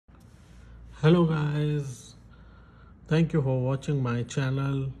Hello guys, thank you for watching my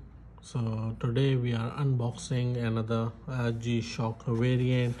channel. So today we are unboxing another G-Shock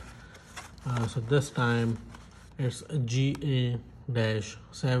variant. So this time it's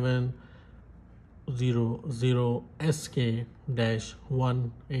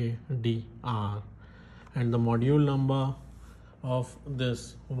GA-700SK-1ADR, and the module number of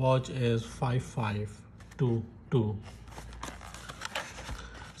this watch is 5522.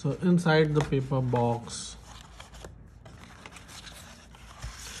 So inside the paper box,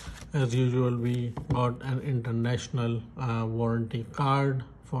 as usual, we got an international warranty card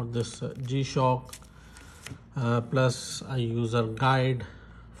for this G-Shock, plus a user guide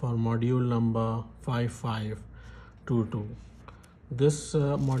for module number 5522. This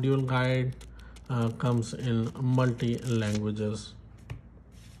module guide comes in multi languages.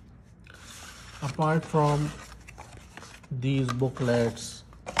 Apart from these booklets,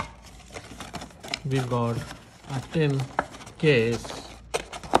 we got a tin case,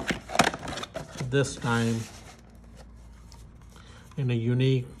 this time in a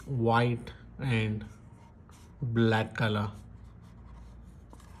unique white and black color.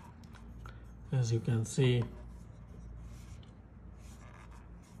 As you can see,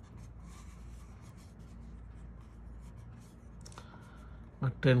 a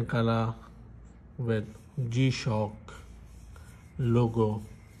tin color with G-Shock logo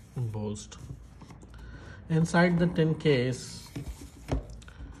embossed. Inside the tin case,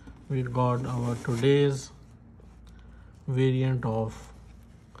 we got our today's variant of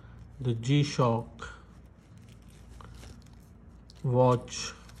the G-Shock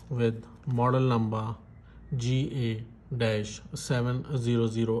watch with model number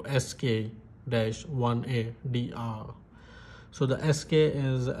GA-700SK-1ADR. So the SK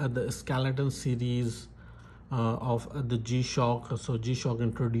is the skeleton series of the G-Shock. So G-Shock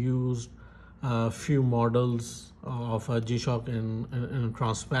introduced a few models of a G-Shock in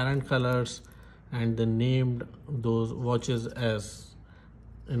transparent colors, and they named those watches as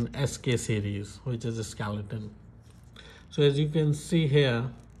in SK series, which is a skeleton. So as you can see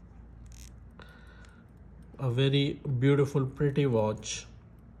here, a very beautiful, pretty watch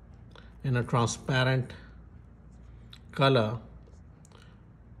in a transparent color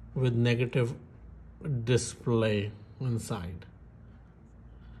with negative display inside.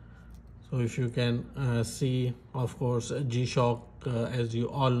 So if you can see, of course, G-Shock, as you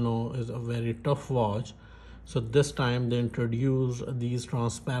all know, is a very tough watch. So this time they introduced these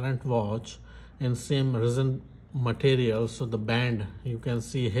transparent watch in same resin material. So the band you can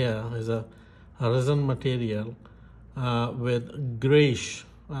see here is a resin material with grayish,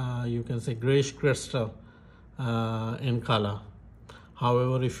 you can say grayish crystal in color.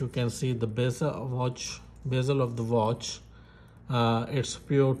 However, if you can see the bezel of the watch, it's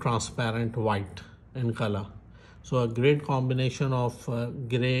pure transparent white in color. So a great combination of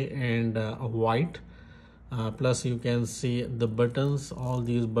gray and white. Plus you can see the buttons, all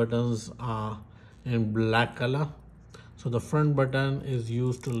these buttons are in black color. So the front button is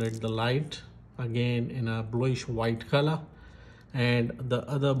used to let the light, again in a bluish white color, and the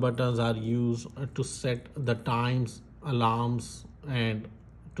other buttons are used to set the times, alarms, and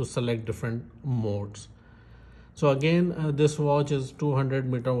to select different modes. So again, this watch is 200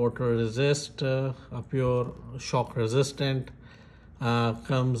 meter water resist, a pure shock resistant,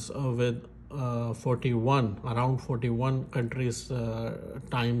 comes with around 41 countries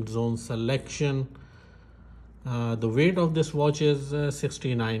time zone selection. The weight of this watch is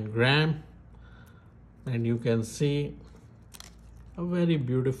 69 gram, and you can see a very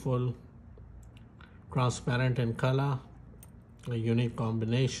beautiful transparent in color, a unique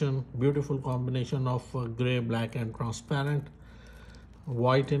combination, beautiful combination of gray, black, and transparent,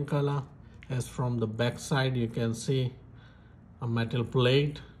 white in color. As from the back side, you can see a metal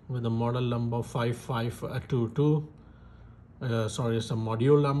plate with a model number 5522. Sorry, it's a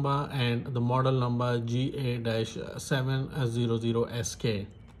module number, and the model number GA-700SK.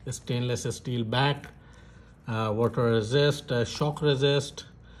 Stainless steel back, water resist, shock resist.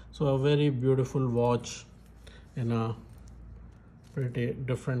 So a very beautiful watch in a pretty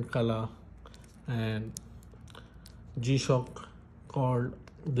different color, and G-Shock called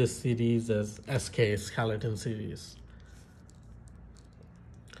this series as SK skeleton series.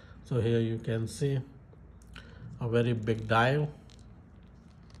 So here you can see a very big dial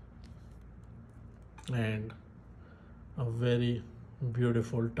and a very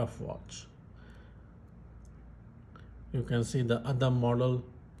beautiful tough watch. You can see the other model,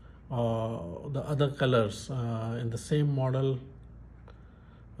 the other colors in the same model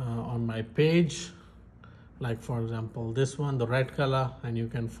on my page. like for example this one, the red color, and you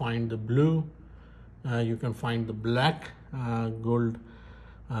can find the blue, you can find the black gold,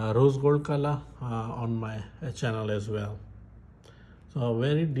 rose gold color on my channel as well. So a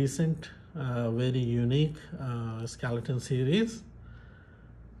very decent, very unique skeleton series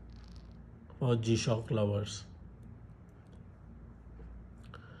for G-Shock lovers.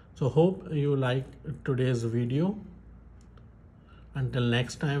 So hope you like today's video. Until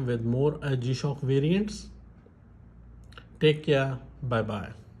next time with more G-Shock variants. Take care. Bye bye.